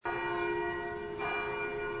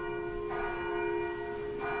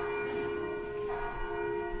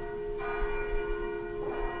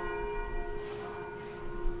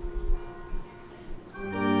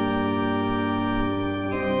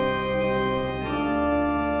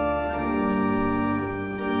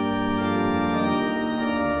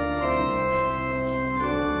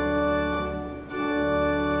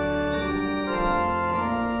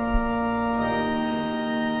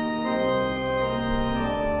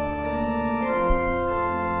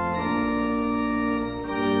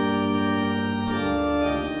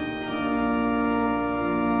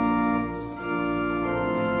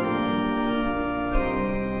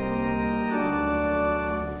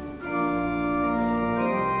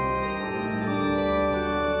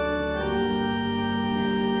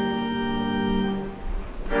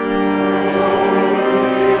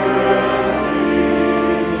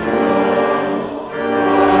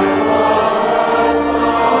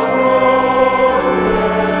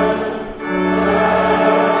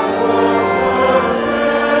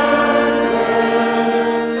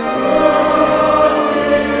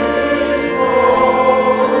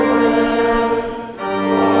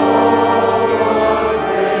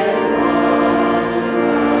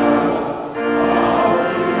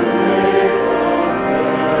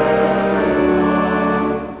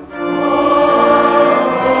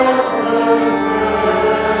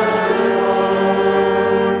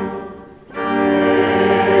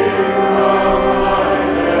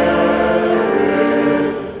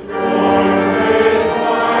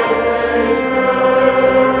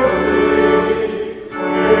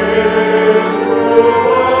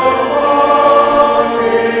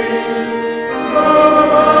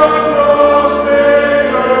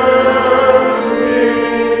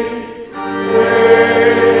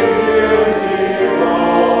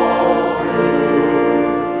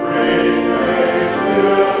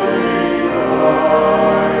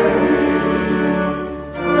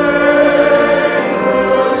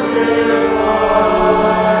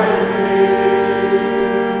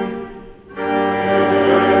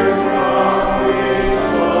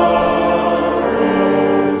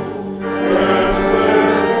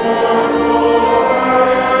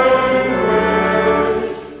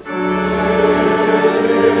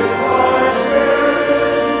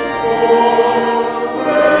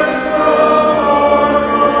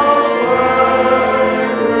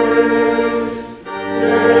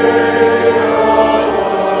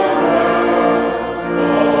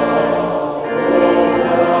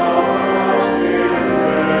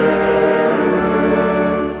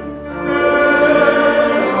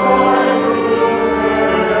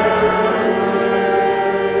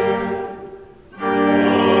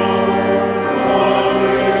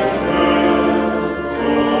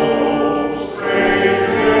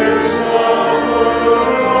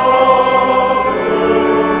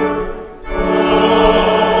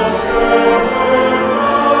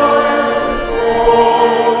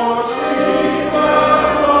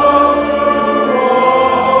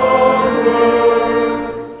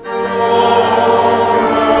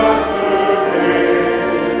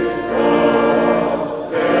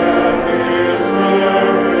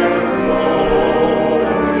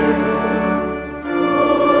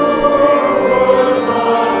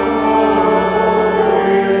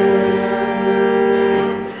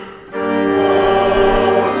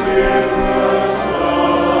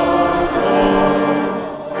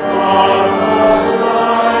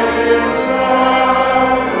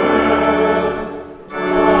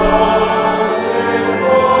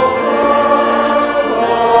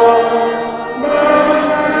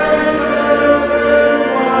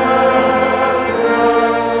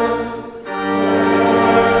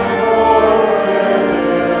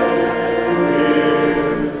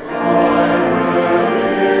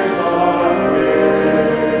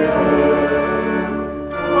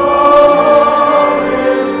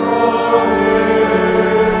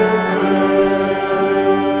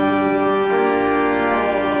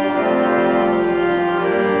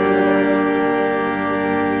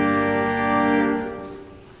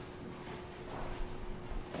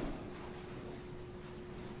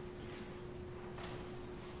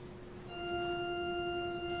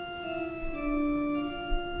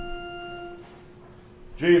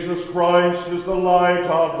Jesus Christ is the light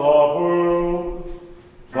of the world.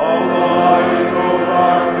 The light of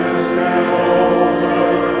darkness can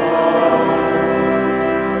overcome.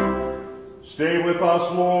 Stay with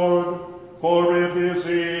us, Lord, for it is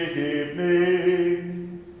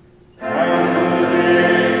evening, and the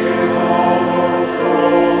day is almost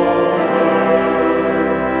over.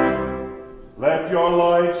 Let your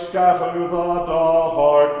light scatter the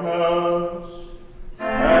darkness,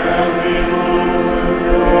 and illumine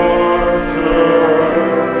your church.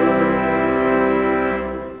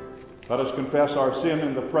 Let us confess our sin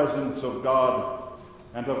in the presence of God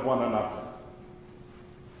and of one another.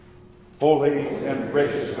 Holy and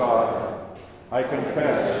gracious God, I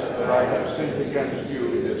confess that I have sinned against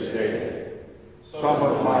you this day. Some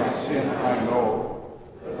of my sin I know,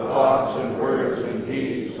 the thoughts and words and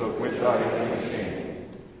deeds of which I am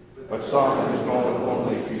ashamed, but some is known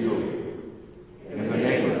only to you. In the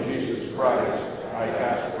name of Jesus Christ, I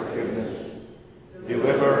ask forgiveness.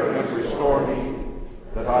 Deliver and restore me,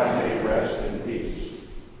 that I may rest in peace.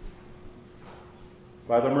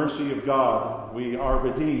 By the mercy of God, we are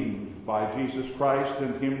redeemed by Jesus Christ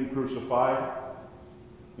and him crucified.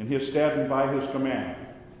 In his stead and by his command,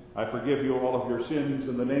 I forgive you all of your sins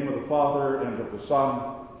in the name of the Father, and of the Son,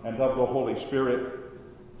 and of the Holy Spirit.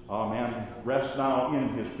 Amen. Rest now in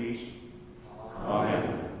his peace.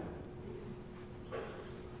 Amen.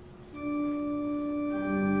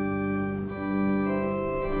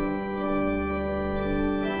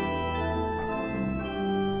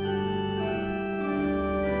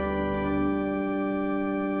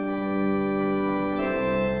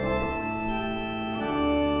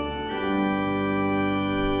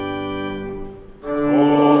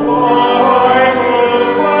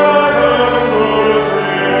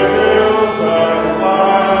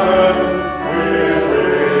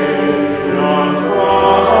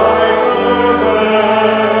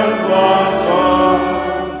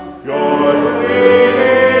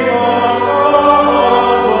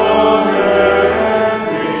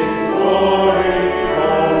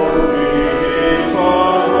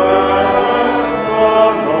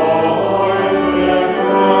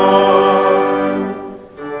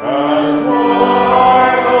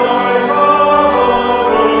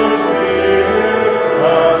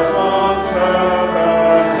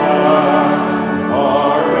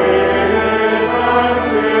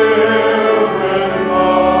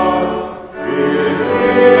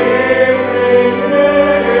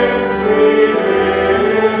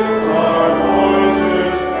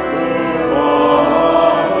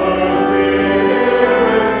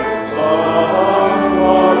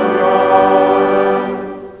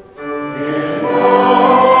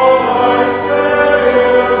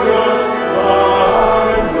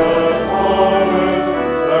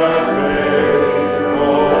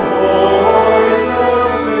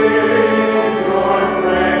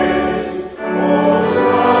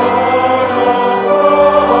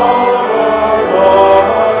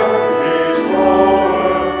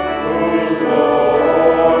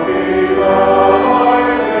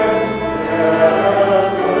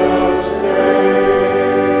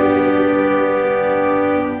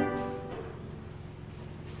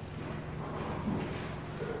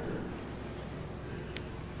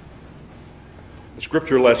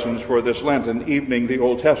 Scripture lessons for this Lenten evening, the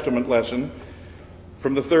Old Testament lesson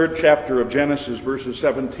from the 3rd chapter of Genesis, verses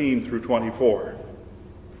 17 through 24.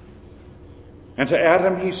 And to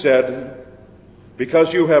Adam he said,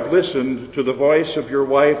 "Because you have listened to the voice of your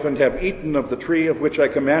wife and have eaten of the tree of which I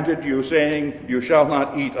commanded you, saying, 'You shall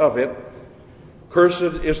not eat of it,'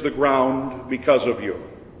 cursed is the ground because of you.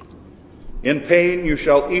 In pain you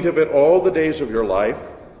shall eat of it all the days of your life.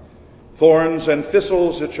 Thorns and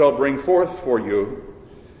thistles it shall bring forth for you,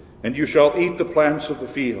 and you shall eat the plants of the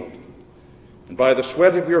field. And by the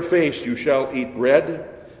sweat of your face you shall eat bread,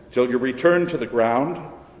 till you return to the ground,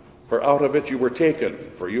 for out of it you were taken,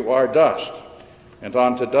 for you are dust, and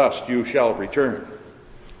unto dust you shall return."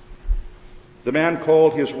 The man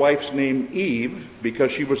called his wife's name Eve,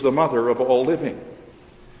 because she was the mother of all living.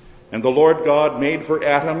 And the Lord God made for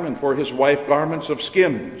Adam and for his wife garments of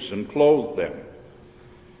skins, and clothed them.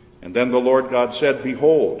 And then the Lord God said,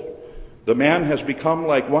 "Behold, the man has become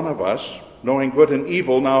like one of us, knowing good and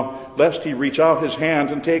evil. Now, lest he reach out his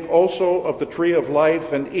hand and take also of the tree of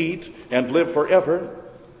life and eat and live forever."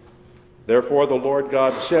 Therefore the Lord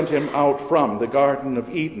God sent him out from the Garden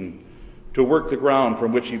of Eden to work the ground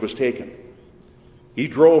from which he was taken. He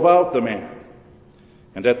drove out the man,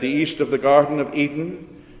 and at the east of the Garden of Eden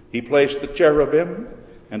he placed the cherubim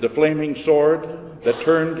and a flaming sword that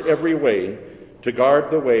turned every way to guard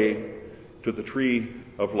the way to the tree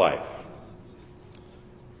of life.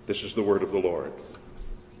 This is the word of the Lord.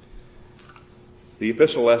 The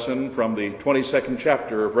epistle lesson from the 22nd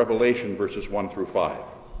chapter of Revelation, verses 1 through 5.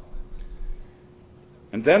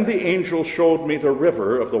 And then the angel showed me the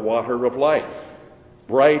river of the water of life,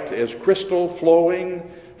 bright as crystal,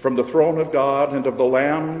 flowing from the throne of God and of the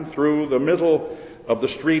Lamb through the middle of the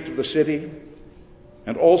street of the city.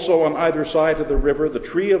 And also on either side of the river, the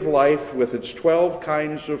tree of life with its 12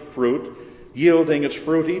 kinds of fruit, yielding its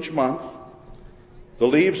fruit each month. The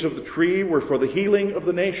leaves of the tree were for the healing of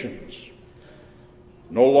the nations.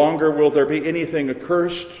 No longer will there be anything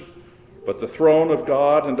accursed, but the throne of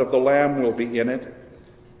God and of the Lamb will be in it,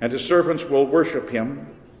 and his servants will worship him,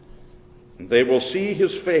 and they will see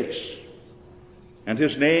his face, and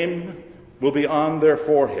his name will be on their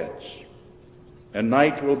foreheads, and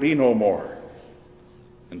night will be no more,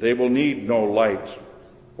 and they will need no light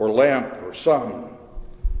or lamp or sun,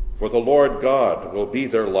 for the Lord God will be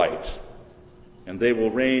their light, and they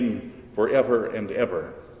will reign forever and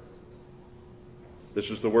ever. This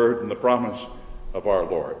is the word and the promise of our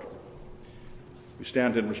Lord. We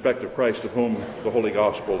stand in respect of Christ, of whom the Holy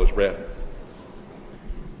Gospel is read.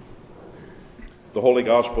 The Holy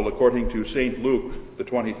Gospel according to St. Luke, the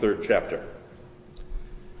 23rd chapter.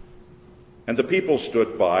 And the people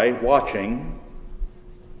stood by, watching,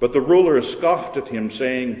 but the rulers scoffed at him,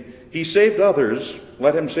 saying, "He saved others,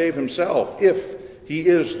 let him save himself, if he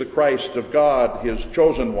is the Christ of God, his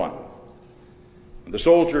chosen one." And the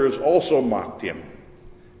soldiers also mocked him,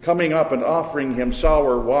 coming up and offering him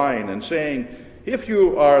sour wine, and saying, "If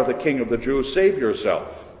you are the King of the Jews, save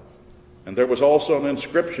yourself." And there was also an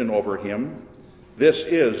inscription over him, "This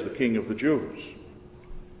is the King of the Jews."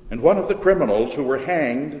 And one of the criminals who were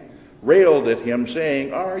hanged railed at him,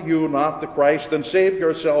 saying, "Are you not the Christ? Then save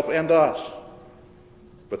yourself and us."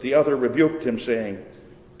 But the other rebuked him, saying,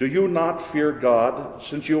 "Do you not fear God,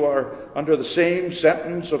 since you are under the same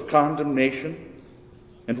sentence of condemnation?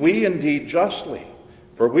 And we indeed justly,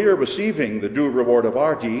 for we are receiving the due reward of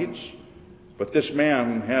our deeds, but this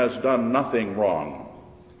man has done nothing wrong."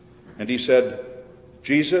 And he said,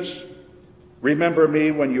 "Jesus, remember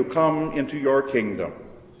me when you come into your kingdom."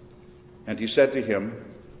 And he said to him,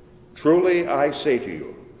 "Truly I say to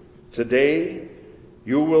you, today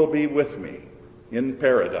you will be with me in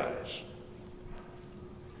paradise."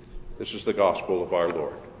 This is the gospel of our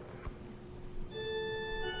Lord.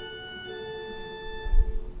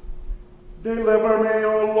 Deliver me,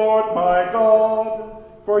 O Lord my God,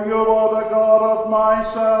 for you are the God of my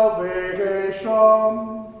salvation.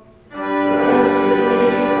 Rescue me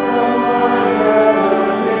from my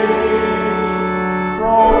enemies.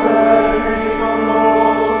 Protect me from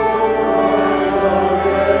those who rise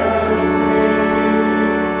against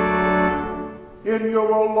me. In you,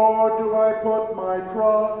 O Lord, do I put my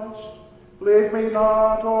trust. Leave me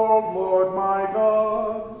not, O Lord my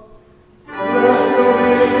God. Rescue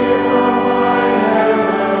me from my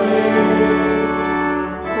enemies.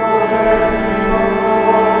 Protect me from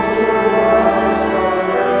those who rise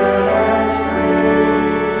against me.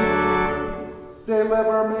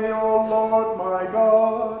 Deliver me, O Lord my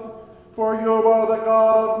God, for you are the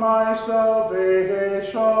God of my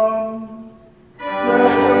salvation.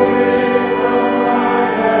 Rescue me from my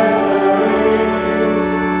enemies.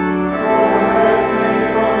 Protect me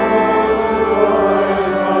from those who rise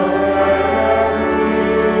against me.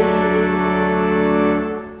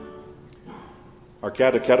 Our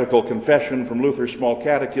catechetical confession from Luther's Small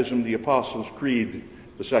Catechism, the Apostles' Creed,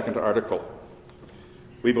 the second article.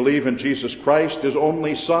 We believe in Jesus Christ, his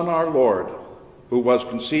only Son, our Lord, who was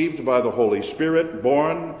conceived by the Holy Spirit,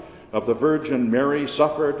 born of the Virgin Mary,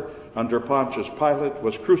 suffered under Pontius Pilate,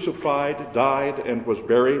 was crucified, died, and was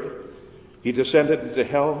buried. He descended into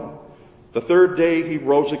hell. The third day he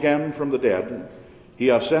rose again from the dead. He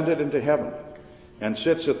ascended into heaven and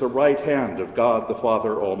sits at the right hand of God the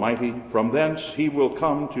Father Almighty. From thence he will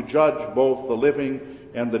come to judge both the living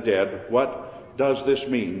and the dead. What does this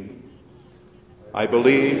mean? I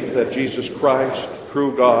believe that Jesus Christ,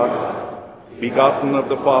 true God, begotten of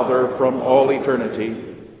the Father from all eternity,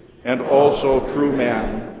 and also true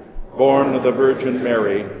man, born of the Virgin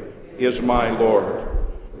Mary, is my Lord,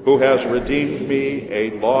 who has redeemed me,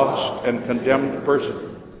 a lost and condemned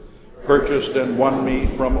person, purchased and won me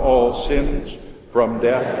from all sins, from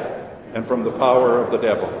death, and from the power of the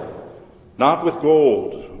devil, not with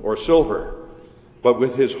gold or silver, but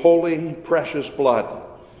with his holy, precious blood,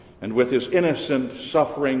 and with his innocent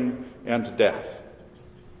suffering and death,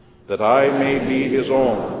 that I may be his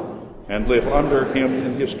own and live under him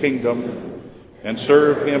in his kingdom and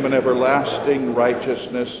serve him in everlasting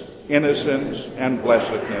righteousness, innocence, and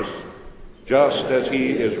blessedness, just as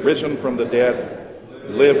he is risen from the dead,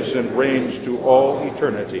 lives and reigns to all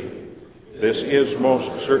eternity. This is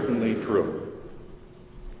most certainly true.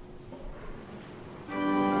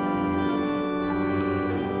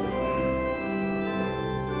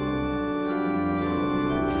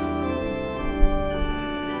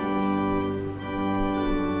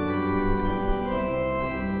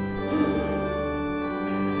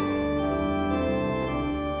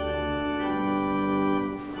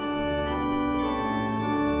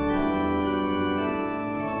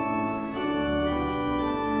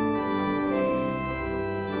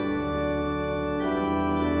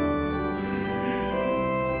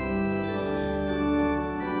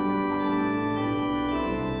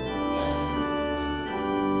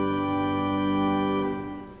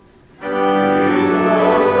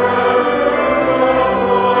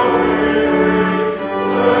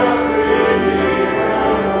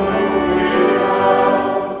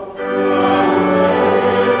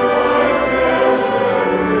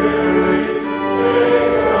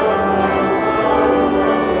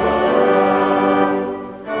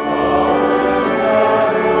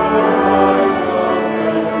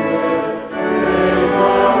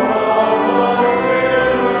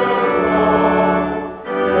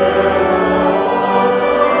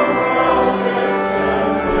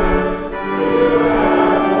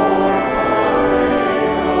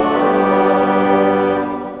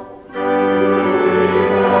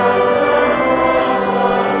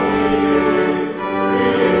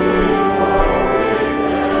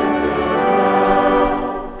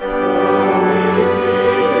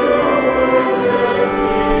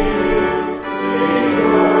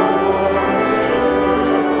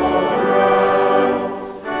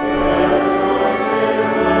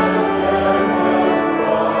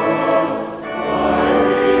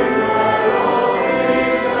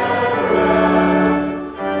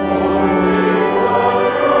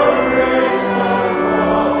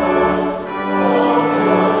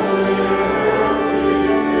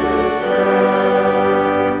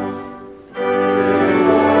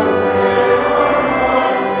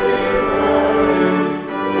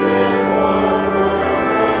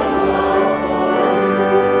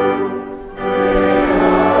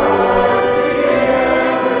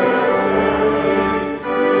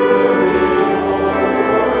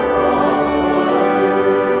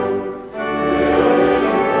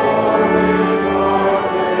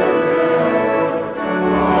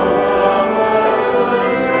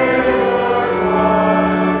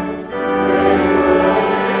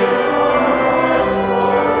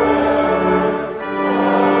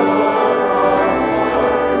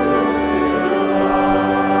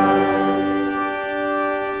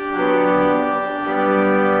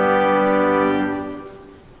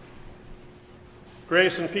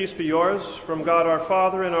 Grace and peace be yours from God our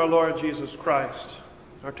Father and our Lord Jesus Christ.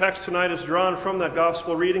 Our text tonight is drawn from that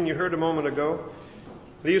gospel reading you heard a moment ago.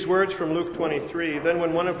 These words from Luke 23, "Then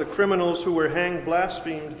when one of the criminals who were hanged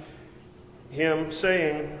blasphemed him,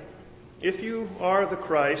 saying, 'If you are the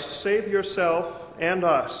Christ, save yourself and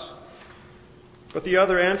us.' But the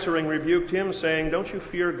other answering rebuked him, saying, 'Don't you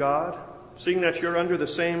fear God, seeing that you're under the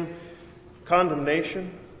same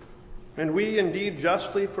condemnation? And we indeed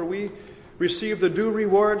justly, for we receive the due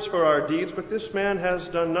rewards for our deeds, but this man has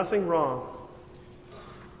done nothing wrong.'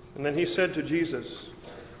 And then he said to Jesus,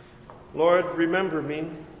 'Lord, remember me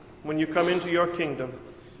when you come into your kingdom.'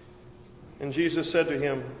 And Jesus said to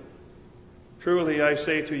him, 'Truly I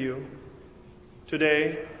say to you,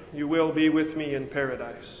 today you will be with me in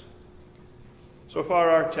paradise.'" So far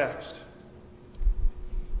our text.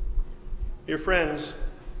 Dear friends,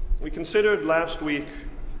 we considered last week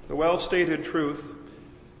the well-stated truth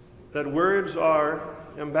that words are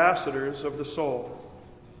ambassadors of the soul.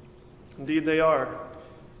 Indeed they are.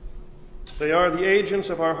 They are the agents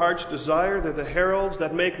of our heart's desire. They're the heralds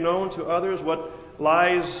that make known to others what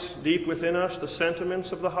lies deep within us, the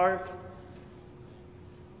sentiments of the heart.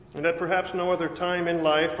 And at perhaps no other time in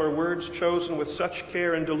life are words chosen with such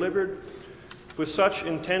care and delivered with such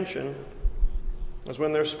intention as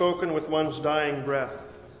when they're spoken with one's dying breath.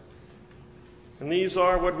 And these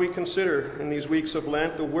are what we consider in these weeks of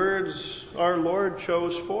Lent, the words our Lord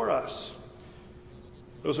chose for us.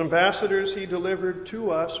 Those ambassadors he delivered to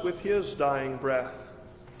us with his dying breath.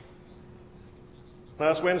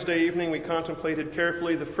 Last Wednesday evening we contemplated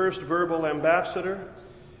carefully the first verbal ambassador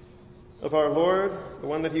of our Lord, the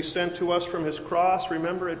one that he sent to us from his cross.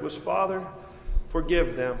 Remember, it was, "Father,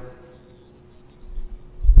 forgive them."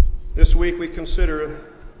 This week we consider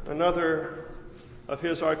another of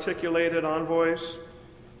his articulated envoys.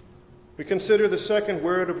 We consider the second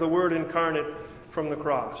word of the Word incarnate from the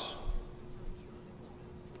cross.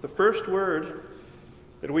 The first word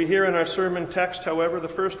that we hear in our sermon text, however, the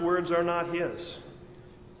first words are not his.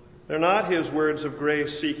 They're not his words of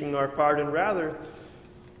grace seeking our pardon. Rather,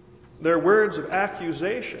 they're words of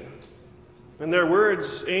accusation, and they're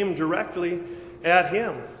words aimed directly at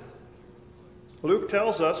him. Luke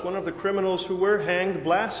tells us one of the criminals who were hanged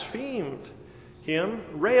blasphemed him,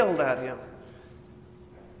 railed at him,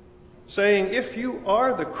 saying, "If you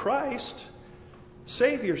are the Christ,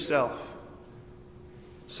 save yourself.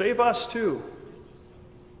 Save us too."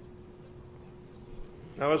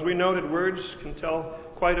 Now, as we noted, words can tell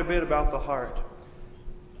quite a bit about the heart.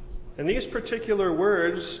 And these particular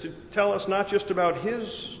words tell us not just about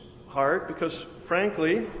his heart, because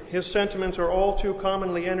frankly, his sentiments are all too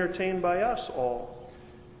commonly entertained by us all.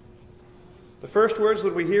 The first words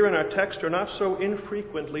that we hear in our text are not so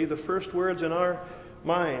infrequently the first words in our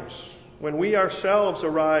minds when we ourselves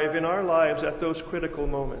arrive in our lives at those critical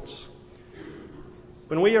moments.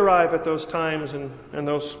 When we arrive at those times and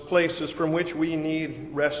those places from which we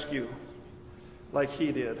need rescue, like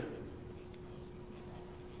he did.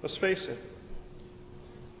 Let's face it.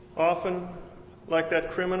 Often, like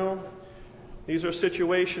that criminal, these are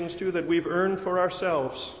situations, too, that we've earned for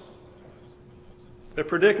ourselves. They're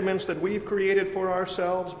predicaments that we've created for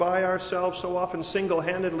ourselves, by ourselves, so often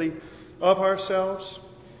single-handedly of ourselves.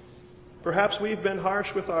 Perhaps we've been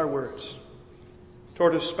harsh with our words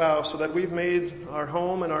toward a spouse, so that we've made our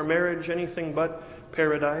home and our marriage anything but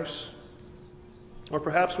paradise. Or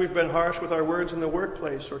perhaps we've been harsh with our words in the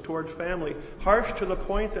workplace or toward family, harsh to the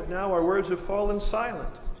point that now our words have fallen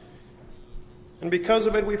silent. And because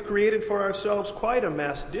of it, we've created for ourselves quite a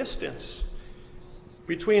mess, distance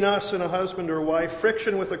between us and a husband or wife,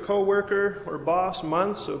 friction with a coworker or boss,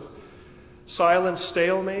 months of silent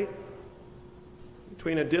stalemate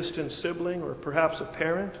between a distant sibling or perhaps a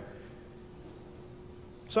parent.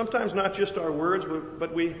 Sometimes not just our words,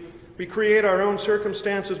 but we create our own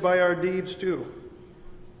circumstances by our deeds too.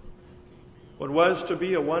 What was to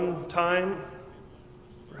be a one-time,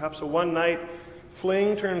 perhaps a one-night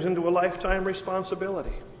fling turns into a lifetime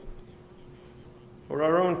responsibility. Or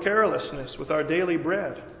our own carelessness with our daily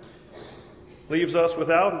bread leaves us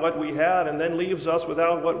without what we had and then leaves us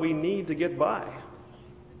without what we need to get by.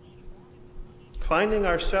 Finding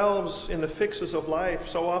ourselves in the fixes of life,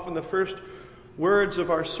 so often the first words of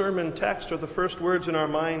our sermon text are the first words in our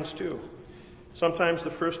minds too. Sometimes the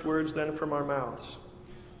first words then from our mouths.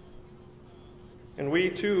 And we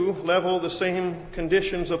too level the same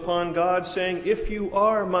conditions upon God, saying, "If you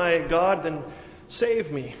are my God, then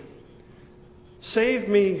save me. Save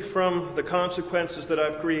me from the consequences that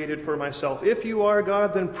I've created for myself. If you are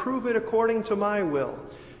God, then prove it according to my will."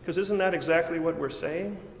 Because isn't that exactly what we're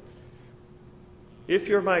saying? If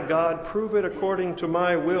you're my God, prove it according to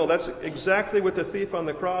my will. That's exactly what the thief on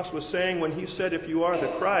the cross was saying when he said, if you are the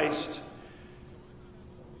Christ,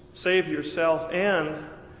 save yourself and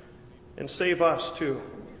save us too.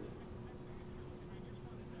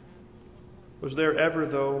 Was there ever,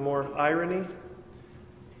 though, more irony?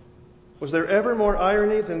 Was there ever more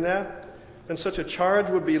irony than that? Than such a charge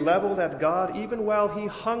would be leveled at God, even while he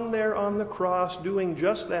hung there on the cross doing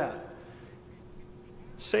just that,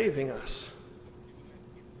 saving us.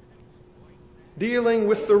 Dealing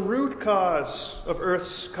with the root cause of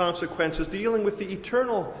earth's consequences, dealing with the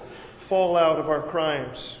eternal fallout of our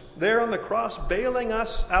crimes. There on the cross, bailing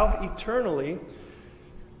us out eternally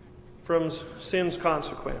from sin's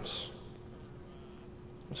consequence.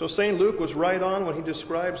 And so St. Luke was right on when he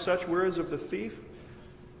described such words of the thief,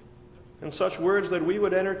 and such words that we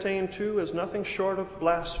would entertain too as nothing short of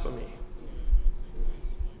blasphemy.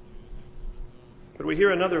 But we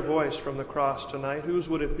hear another voice from the cross tonight. Whose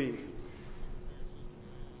would it be?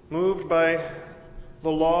 Moved by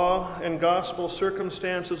the law and gospel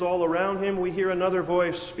circumstances all around him, we hear another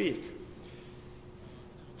voice speak.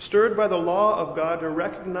 Stirred by the law of God to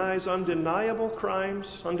recognize undeniable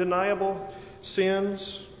crimes, undeniable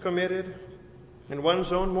sins committed in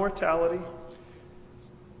one's own mortality,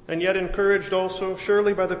 and yet encouraged also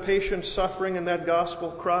surely by the patient suffering and that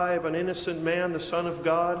gospel cry of an innocent man, the Son of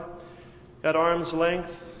God, at arm's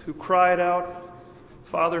length, who cried out,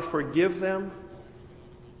 Father, forgive them.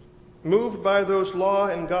 Moved by those law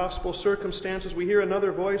and gospel circumstances, we hear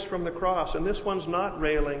another voice from the cross, and this one's not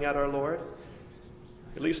railing at our Lord,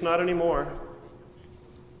 at least not anymore.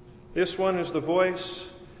 This one is the voice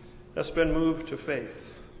that's been moved to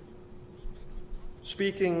faith,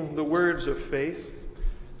 speaking the words of faith,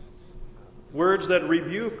 words that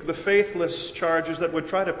rebuke the faithless charges that would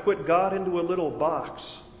try to put God into a little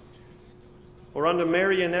box or onto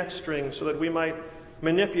marionette strings so that we might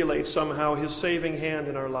manipulate somehow his saving hand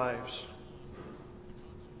in our lives.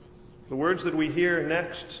 The words that we hear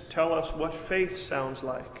next tell us what faith sounds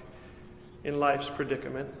like in life's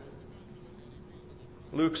predicament.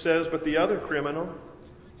 Luke says, but the other criminal,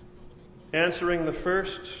 answering the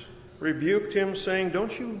first, rebuked him, saying,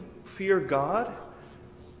 don't you fear God,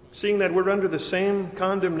 seeing that we're under the same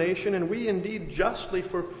condemnation, and we indeed justly,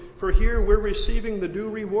 for here we're receiving the due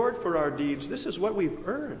reward for our deeds. This is what we've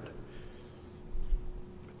earned.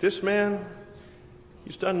 But this man,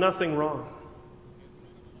 he's done nothing wrong.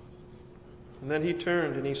 And then he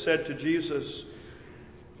turned and he said to Jesus,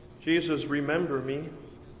 Jesus, remember me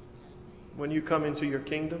when you come into your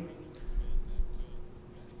kingdom.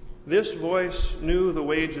 This voice knew the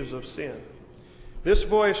wages of sin. This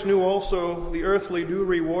voice knew also the earthly due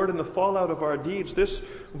reward and the fallout of our deeds. This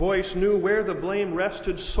voice knew where the blame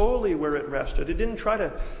rested, solely where it rested. It didn't try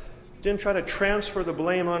to transfer the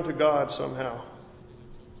blame onto God somehow.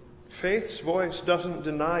 Faith's voice doesn't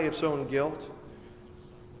deny its own guilt.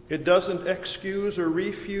 It doesn't excuse or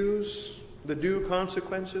refuse the due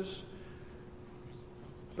consequences.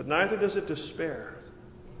 But neither does it despair.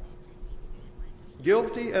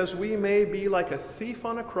 Guilty as we may be, like a thief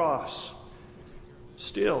on a cross,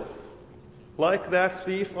 still, like that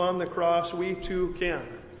thief on the cross, we too can.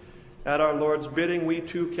 At our Lord's bidding, we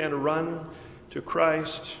too can run to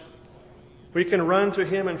Christ. We can run to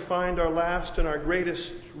him and find our last and our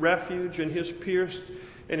greatest refuge in his pierced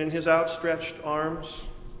and in his outstretched arms.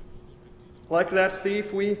 Like that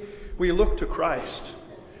thief, we look to Christ.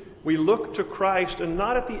 We look to Christ and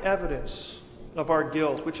not at the evidence of our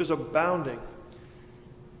guilt, which is abounding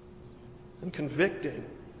and convicting,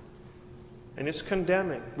 and it's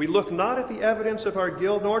condemning. We look not at the evidence of our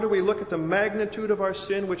guilt, nor do we look at the magnitude of our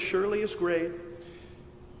sin, which surely is great,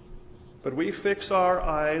 but we fix our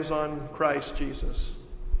eyes on Christ Jesus.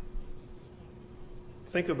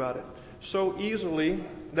 Think about it. So easily,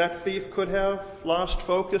 that thief could have lost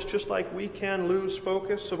focus, just like we can lose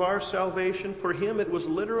focus of our salvation. For him, it was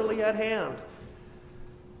literally at hand.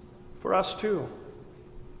 For us too.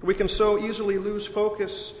 We can so easily lose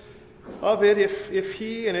focus of it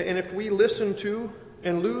if we listen to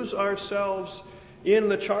and lose ourselves in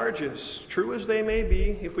the charges, true as they may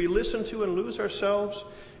be, if we listen to and lose ourselves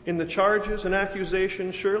in the charges and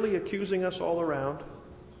accusations, surely accusing us all around.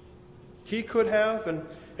 He could have,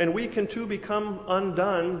 and we can too become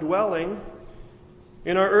undone, dwelling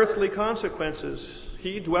in our earthly consequences.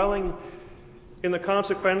 He dwelling in the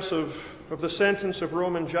consequence of the sentence of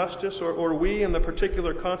Roman justice, or we in the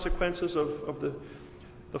particular consequences of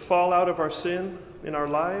the fallout of our sin in our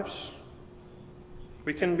lives.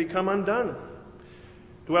 We can become undone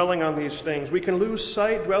dwelling on these things. We can lose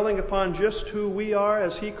sight dwelling upon just who we are,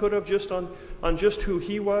 as he could have, just on just who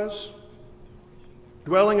he was.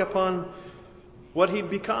 Dwelling upon what he'd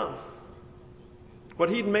become, what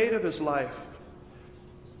he'd made of his life,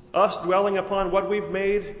 us dwelling upon what we've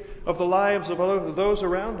made of the lives of those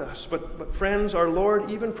around us. But friends, our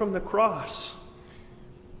Lord, even from the cross,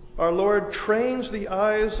 our Lord trains the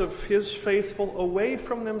eyes of his faithful away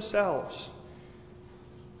from themselves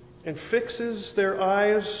and fixes their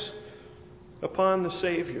eyes upon the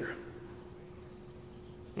Savior,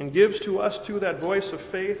 and gives to us too that voice of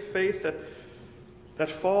faith that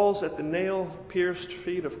falls at the nail-pierced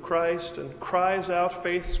feet of Christ and cries out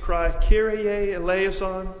faith's cry, Kyrie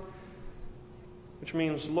eleison, which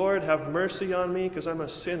means, Lord, have mercy on me because I'm a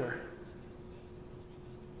sinner.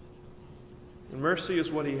 And mercy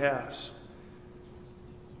is what he has.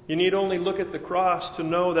 You need only look at the cross to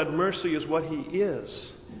know that mercy is what he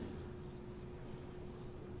is.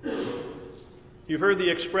 You've heard the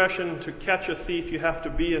expression, to catch a thief, you have to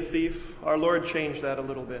be a thief. Our Lord changed that a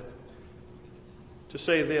little bit to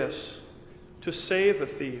say this: to save a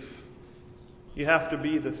thief, you have to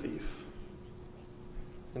be the thief.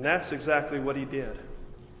 And that's exactly what he did.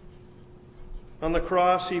 On the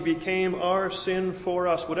cross, he became our sin for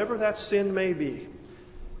us, whatever that sin may be.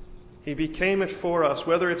 He became it for us,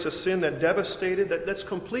 whether it's a sin that's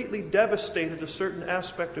completely devastated a certain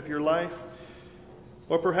aspect of your life,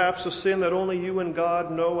 or perhaps a sin that only you and God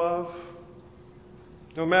know of.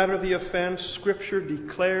 No matter the offense, Scripture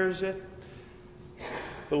declares it.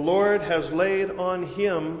 The Lord has laid on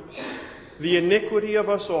him the iniquity of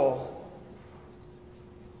us all.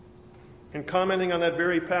 In commenting on that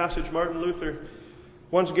very passage, Martin Luther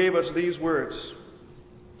once gave us these words.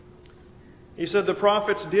 He said, "The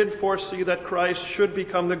prophets did foresee that Christ should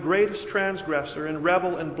become the greatest transgressor and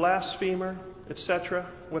rebel and blasphemer, etc.,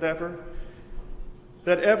 whatever,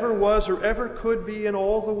 that ever was or ever could be in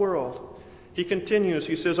all the world." He continues,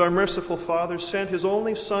 he says, "Our merciful Father sent his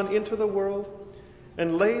only Son into the world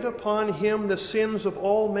and laid upon him the sins of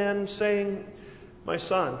all men, saying, My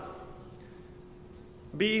son,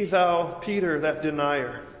 be thou Peter that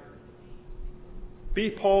denier, be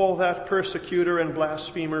Paul that persecutor and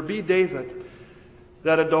blasphemer, be David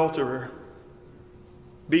that adulterer,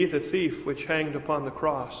 be the thief which hanged upon the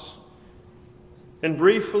cross, and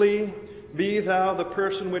briefly, be thou the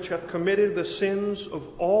person which hath committed the sins of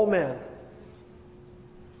all men.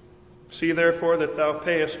 See therefore that thou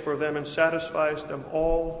payest for them and satisfiest them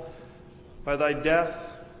all by thy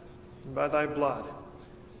death and by thy blood."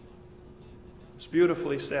 It's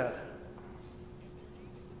beautifully said.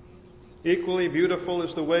 Equally beautiful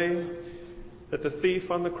is the way that the thief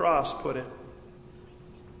on the cross put it.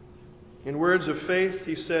 In words of faith,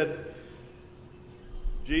 he said,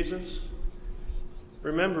 "Jesus,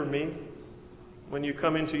 remember me when you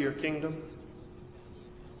come into your kingdom."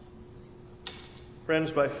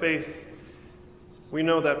 Friends, by faith, we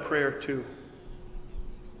know that prayer too.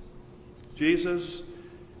 Jesus,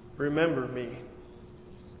 remember me.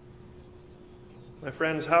 My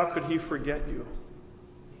friends, how could he forget you?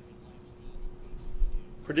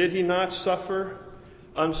 For did he not suffer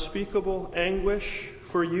unspeakable anguish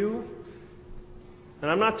for you?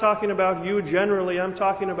 And I'm not talking about you generally, I'm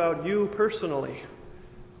talking about you personally.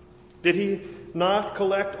 Did he not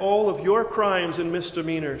collect all of your crimes and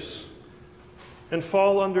misdemeanors and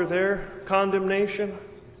fall under their condemnation?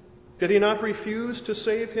 Did he not refuse to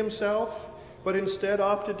save himself, but instead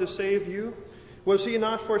opted to save you? Was he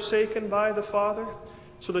not forsaken by the Father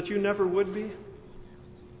so that you never would be?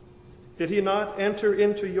 Did he not enter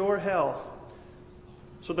into your hell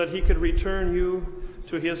so that he could return you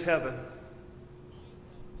to his heaven?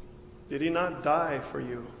 Did he not die for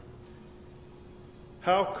you?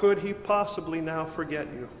 How could he possibly now forget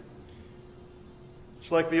you?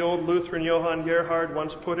 It's like the old Lutheran Johann Gerhard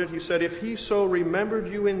once put it. He said, "If he so remembered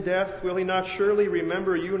you in death, will he not surely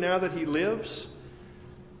remember you now that he lives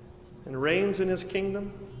and reigns in his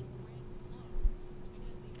kingdom?"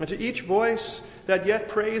 And to each voice that yet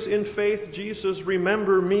prays in faith, "Jesus,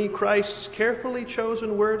 remember me," Christ's carefully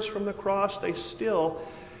chosen words from the cross, they still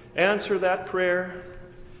answer that prayer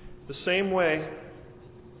the same way.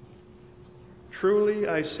 "Truly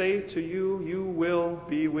I say to you, you will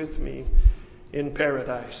be with me in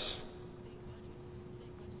paradise."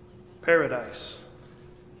 Paradise.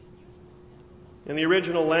 In the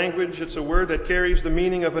original language, it's a word that carries the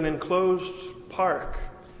meaning of an enclosed park,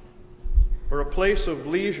 or a place of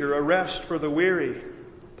leisure, a rest for the weary,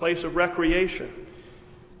 a place of recreation.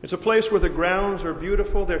 It's a place where the grounds are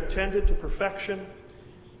beautiful, they're tended to perfection,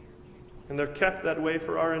 and they're kept that way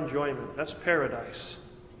for our enjoyment. That's paradise.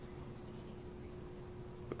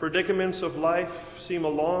 The predicaments of life seem a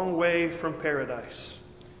long way from paradise.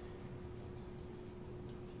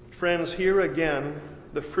 Friends, here again,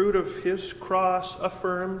 the fruit of his cross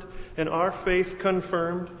affirmed and our faith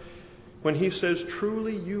confirmed, when he says,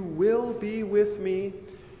 truly you will be with me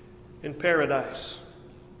in paradise.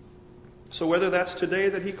 So whether that's today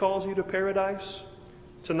that he calls you to paradise,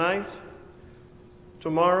 tonight,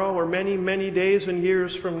 tomorrow, or many, many days and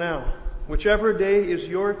years from now, whichever day is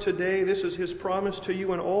your today, this is his promise to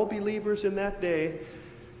you and all believers in that day.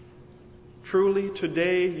 Truly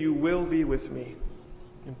today you will be with me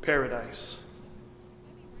in paradise.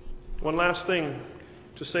 One last thing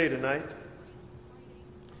to say tonight.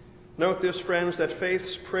 Note this, friends, that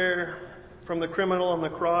faith's prayer from the criminal on the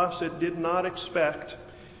cross, it did not expect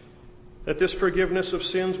that this forgiveness of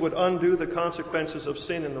sins would undo the consequences of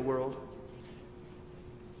sin in the world.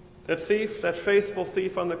 That thief, that faithful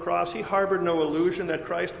thief on the cross, he harbored no illusion that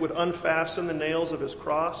Christ would unfasten the nails of his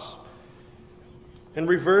cross and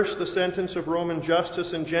reverse the sentence of Roman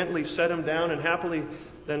justice and gently set him down and happily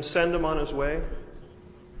then send him on his way.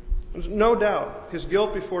 There's no doubt his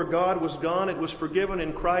guilt before God was gone. It was forgiven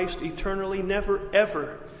in Christ eternally. Never,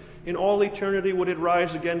 ever in all eternity would it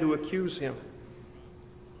rise again to accuse him.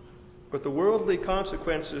 But the worldly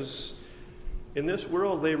consequences in this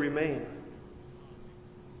world, they remain.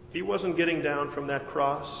 He wasn't getting down from that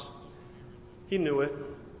cross. He knew it.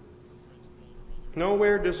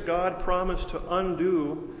 Nowhere does God promise to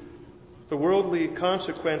undo the worldly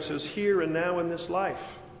consequences here and now in this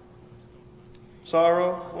life.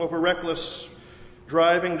 Sorrow over reckless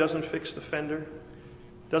driving doesn't fix the fender,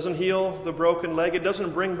 doesn't heal the broken leg, it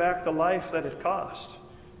doesn't bring back the life that it cost.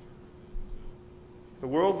 The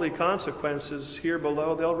worldly consequences here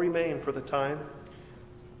below, they'll remain for the time.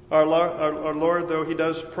 Our Lord, though, he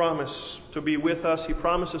does promise to be with us. He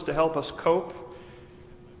promises to help us cope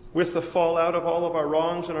with the fallout of all of our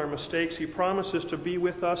wrongs and our mistakes. He promises to be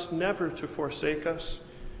with us, never to forsake us,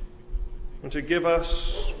 and to give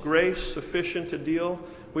us grace sufficient to deal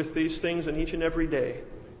with these things in each and every day.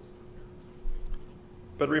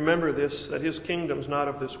 But remember this, that his kingdom's not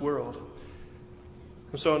of this world.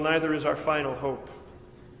 And so neither is our final hope.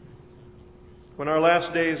 When our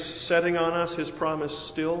last day's setting on us, his promise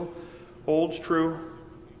still holds true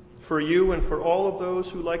for you and for all of those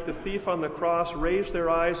who, like the thief on the cross, raise their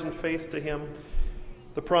eyes in faith to him.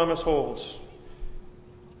 The promise holds.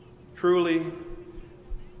 Truly,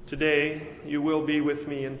 today you will be with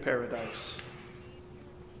me in paradise.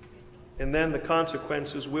 And then the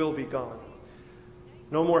consequences will be gone.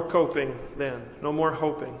 No more coping then. No more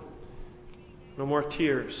hoping. No more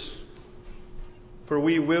tears. For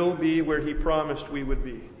we will be where he promised we would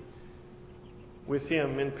be, with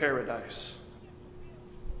him in paradise.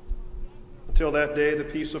 Until that day, the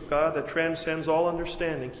peace of God that transcends all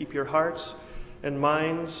understanding, keep your hearts and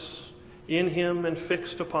minds in him and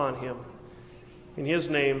fixed upon him. In his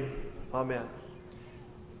name, amen.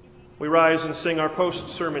 We rise and sing our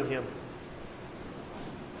post-sermon hymn.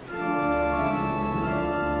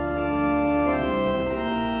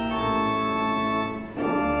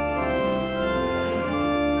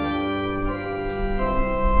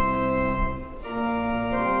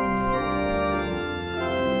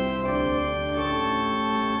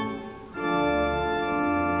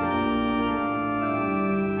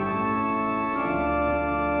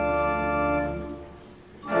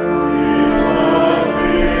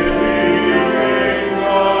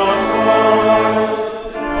 Jesus,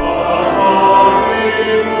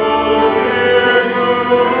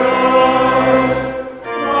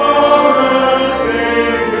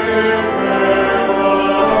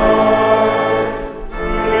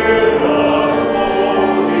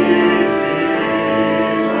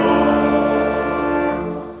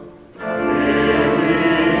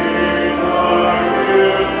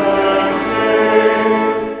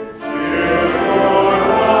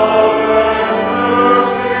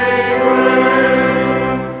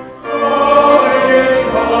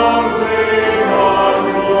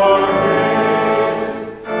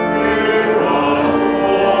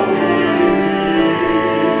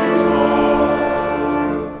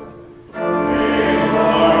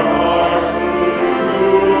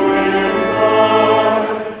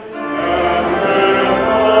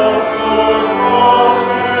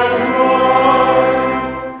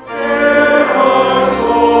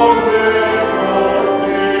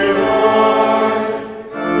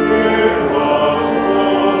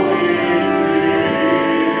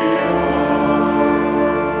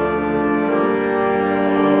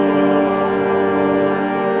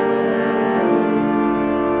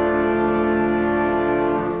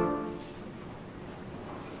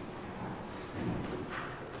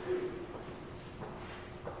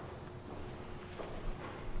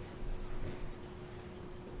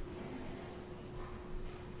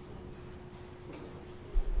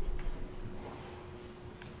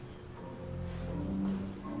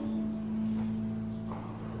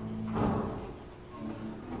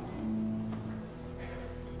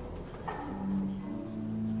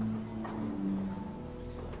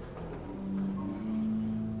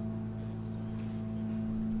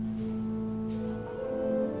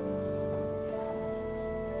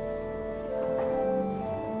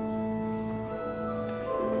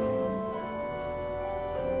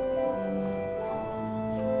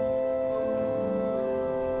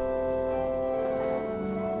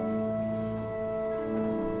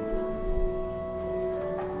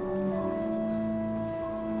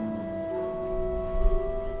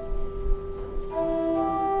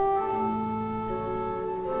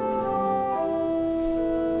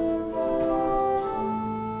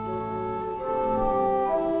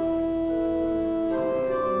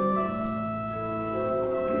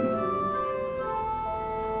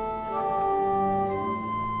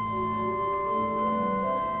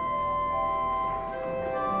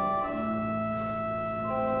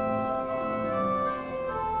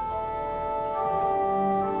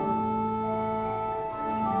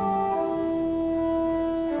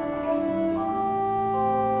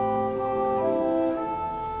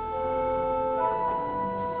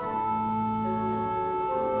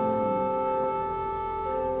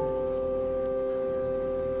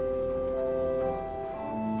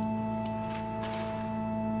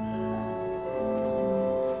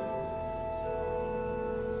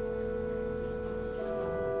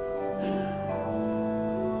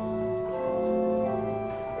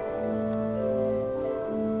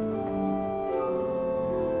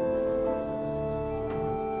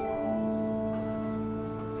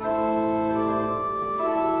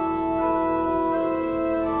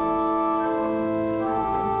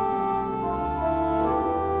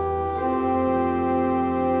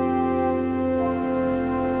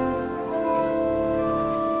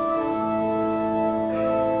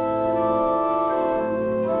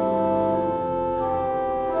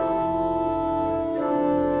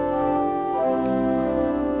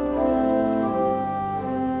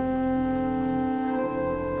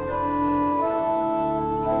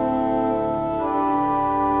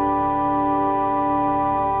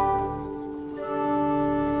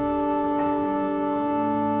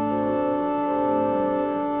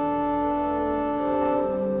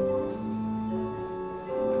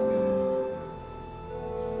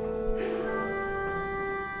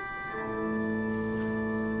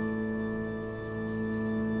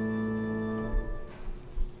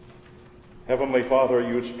 Heavenly Father,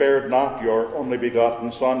 you spared not your only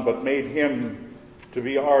begotten Son, but made him to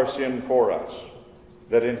be our sin for us,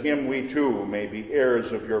 that in him we too may be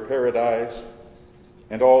heirs of your paradise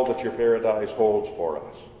and all that your paradise holds for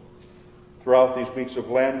us. Throughout these weeks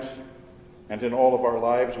of Lent and in all of our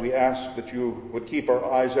lives, we ask that you would keep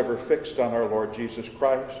our eyes ever fixed on our Lord Jesus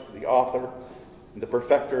Christ, the author and the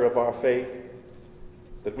perfecter of our faith,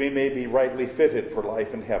 that we may be rightly fitted for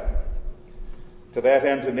life in heaven. To that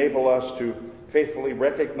end, enable us to faithfully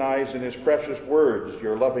recognize in his precious words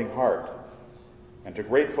your loving heart, and to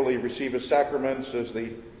gratefully receive his sacraments as the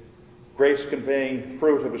grace-conveying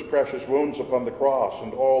fruit of his precious wounds upon the cross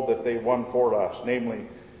and all that they won for us, namely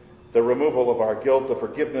the removal of our guilt, the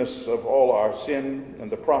forgiveness of all our sin,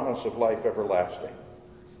 and the promise of life everlasting.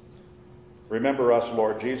 Remember us,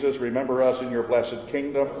 Lord Jesus. Remember us in your blessed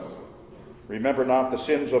kingdom. Remember not the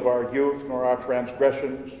sins of our youth nor our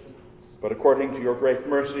transgressions, but according to your great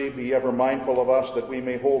mercy, be ever mindful of us, that we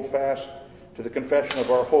may hold fast to the confession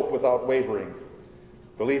of our hope without wavering,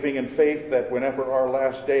 believing in faith that whenever our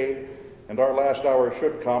last day and our last hour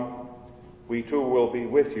should come, we too will be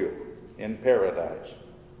with you in paradise.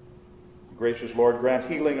 Gracious Lord, grant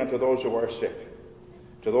healing unto those who are sick,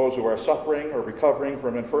 to those who are suffering or recovering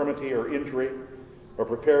from infirmity or injury, or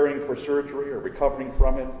preparing for surgery or recovering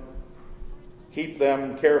from it. Keep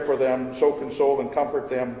them, care for them, so console and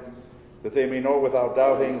comfort them, that they may know without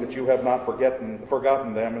doubting that you have not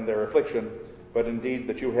forgotten them in their affliction, but indeed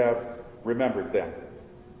that you have remembered them.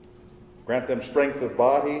 Grant them strength of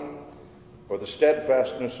body, or the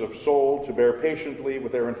steadfastness of soul, to bear patiently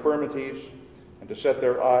with their infirmities, and to set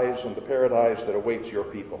their eyes on the paradise that awaits your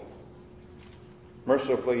people.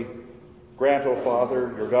 Mercifully grant, O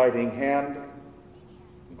Father, your guiding hand.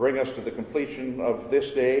 Bring us to the completion of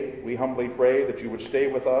this day. We humbly pray that you would stay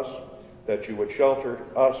with us, that you would shelter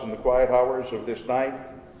us in the quiet hours of this night,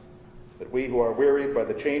 that we who are wearied by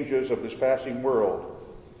the changes of this passing world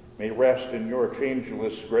may rest in your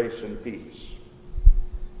changeless grace and peace.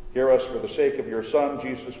 Hear us for the sake of your Son,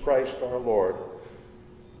 Jesus Christ our Lord,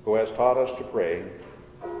 who has taught us to pray.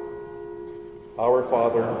 Our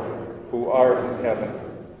Father, who art in heaven,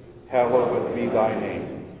 hallowed be thy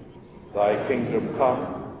name. Thy kingdom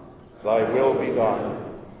come, thy will be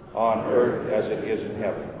done, on earth as it is in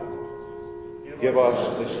heaven. Give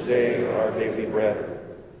us this day our daily bread,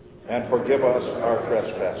 and forgive us our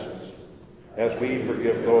trespasses, as we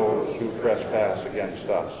forgive those who trespass against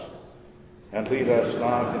us. And lead us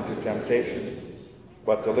not into temptation,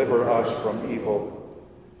 but deliver us from evil.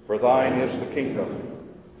 For thine is the kingdom,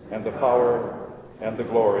 and the power, and the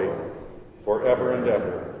glory, forever and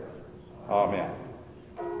ever. Amen.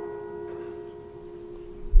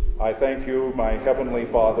 I thank you, my heavenly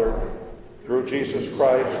Father, through Jesus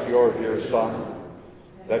Christ, your dear Son,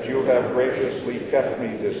 that you have graciously kept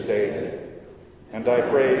me this day, and I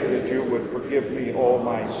pray that you would forgive me all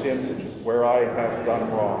my sins where I have done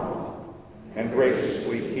wrong, and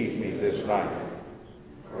graciously keep me this night.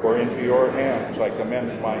 For into your hands I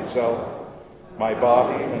commend myself, my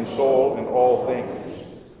body and soul, and all things.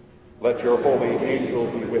 Let your holy angel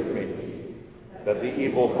be with me, that the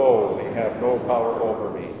evil foe may have no power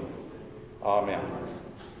over me. Amen.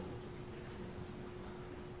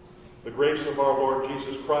 The grace of our Lord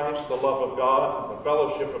Jesus Christ, the love of God, and the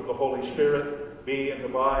fellowship of the Holy Spirit be and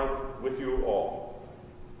abide with you all.